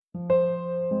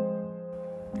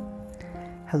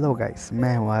Hello guys,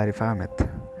 मैं हूँ आरिफ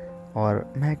अहमद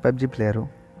और मैं एक पबजी प्लेयर हूँ।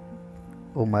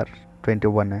 उम्र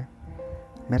 21 है।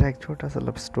 मेरा एक छोटा सा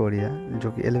लव स्टोरी है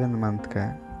जो कि 11 मंथ का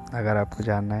है। अगर आपको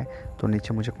जानना है तो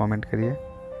नीचे मुझे कमेंट करिए।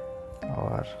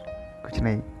 और कुछ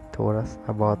नहीं, थोड़ा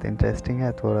सा बहुत इंटरेस्टिंग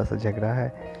है, थोड़ा सा झगड़ा है।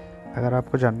 अगर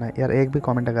आपको जानना है यार, एक भी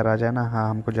कमेंट अगर आ जाए ना, हाँ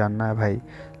हमको जानना है भाई,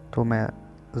 तो मैं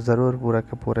ज़रूर पूरा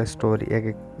का पूरा स्टोरी एक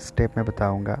एक स्टेप में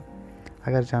बताऊँगा।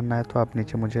 अगर जानना है तो आप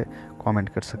नीचे मुझे कमेंट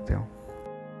कर सकते हो।